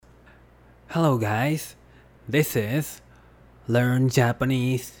Hello guys, this is Learn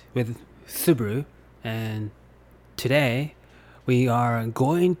Japanese with Subaru, and today we are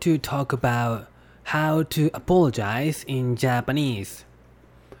going to talk about how to apologize in Japanese.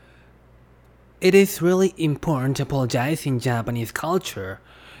 It is really important to apologize in Japanese culture.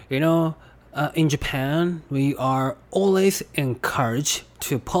 In Japan, we are always encouraged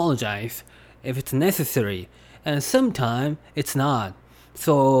to apologize if it's necessary, and sometimes it's not.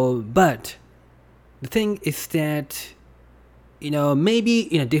 But the thing is that, maybe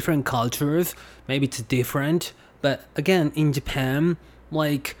in a different cultures, maybe it's different. But again, in Japan,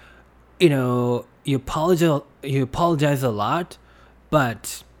 you apologize a lot,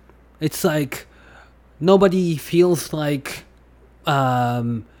 but it's like nobody feels like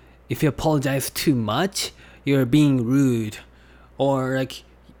if you apologize too much, you're being rude, or like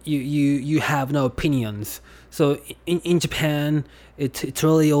you have no opinions. So in Japan, it's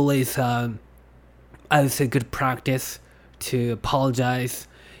really always I would say good practice to apologize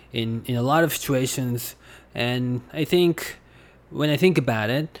in a lot of situations. And I think when I think about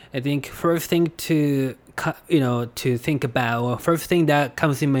it, I think first thing to think about, or first thing that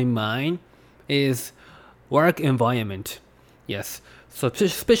comes in my mind is work environment. Yes. So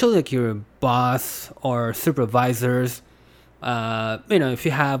especially like your boss or supervisors, if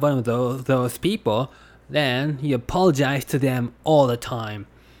you have one of those people, then you apologize to them all the time.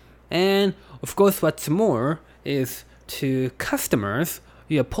 And of course, what's more is to customers,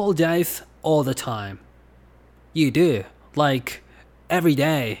 you apologize all the time. You do, like every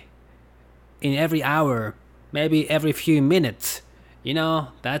day, in every hour, maybe every few minutes.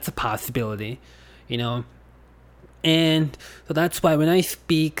 That's a possibility. You know, and so that's why when I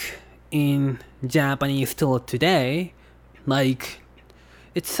speak in Japanese still today, like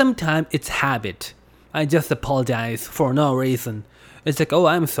sometimes it's habit. I just apologize for no reason. It's like, oh,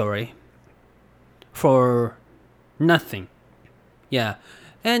 I'm sorry. For nothing. Yeah.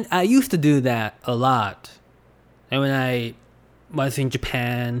 And I used to do that a lot. And when I was in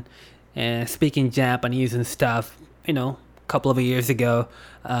Japan and speaking Japanese and stuff, a couple of years ago,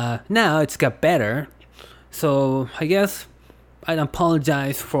 now it's got better. So I guess I don't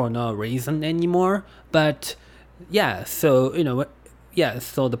apologize for no reason anymore. But yeah, so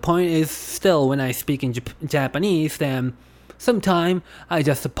so the point is still when I speak in Japanese, then sometimes I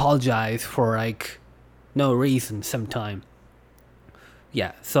just apologize for like no reason sometime.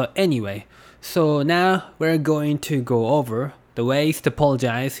 Yeah, so anyway, so now we're going to go over the ways to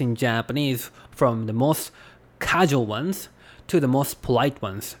apologize in Japanese, from the most casual ones to the most polite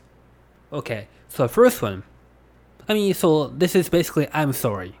ones. Okay, so first one. So this is basically I'm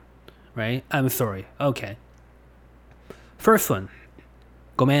sorry, right? I'm sorry. Okay. First one.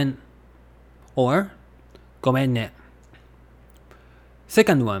 ごめん or ごめんね.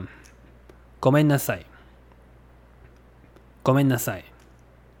 Second one. ごめんなさい. ごめんなさい.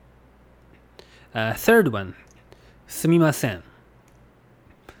 Third one. すみません.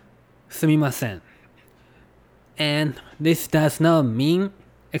 すみません. And this does not mean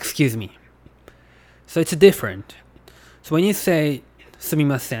excuse me. So it's different. So when you say すみ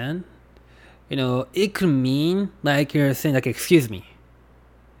ません, it could mean like you're saying like excuse me.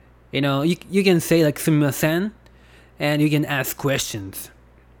 You can say like すみません and you can ask questions.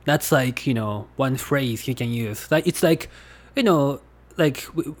 That's like, one phrase you can use. Like it's like, like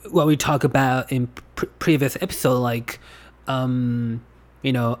what we talk about in previous episode, like, すみ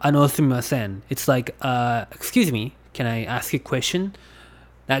ません. It's like, excuse me, can I ask you a question?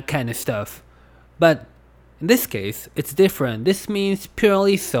 That kind of stuff. But in this case, it's different. This means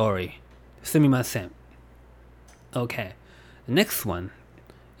purely sorry. すみません. Okay. The next one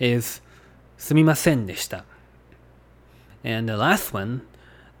is すみませんでした. And the last one,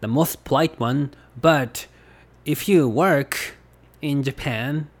 the most polite one, but if you work in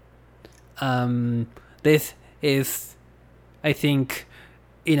Japan, this is, I think,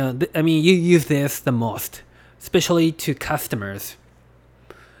 you use this the most, especially to customers.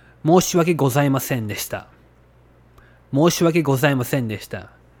 申し訳ございませんでした. 申し訳ございませんでした.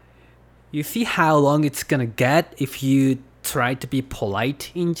 You see how long it's gonna get if you try to be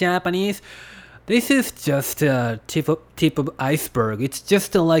polite in Japanese? This is just a tip of iceberg. It's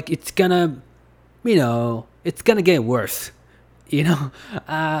just like it's gonna get worse. Yeah,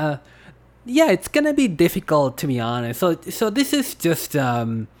 it's gonna be difficult, to be honest. So this is just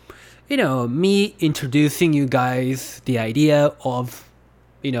me introducing you guys the idea of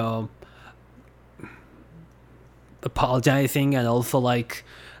apologizing, and also like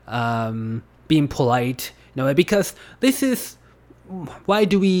being polite, because this is why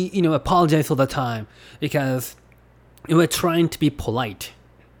do we apologize all the time? Because we're trying to be polite.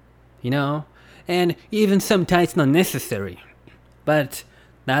 and even sometimes it's not necessary. But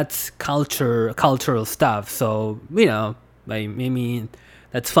that's cultural stuff. So maybe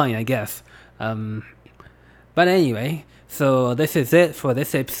that's fine, I guess. But anyway, so this is it for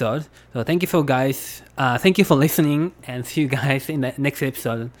this episode. So thank you for listening, and see you guys in the next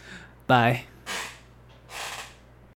episode. Bye.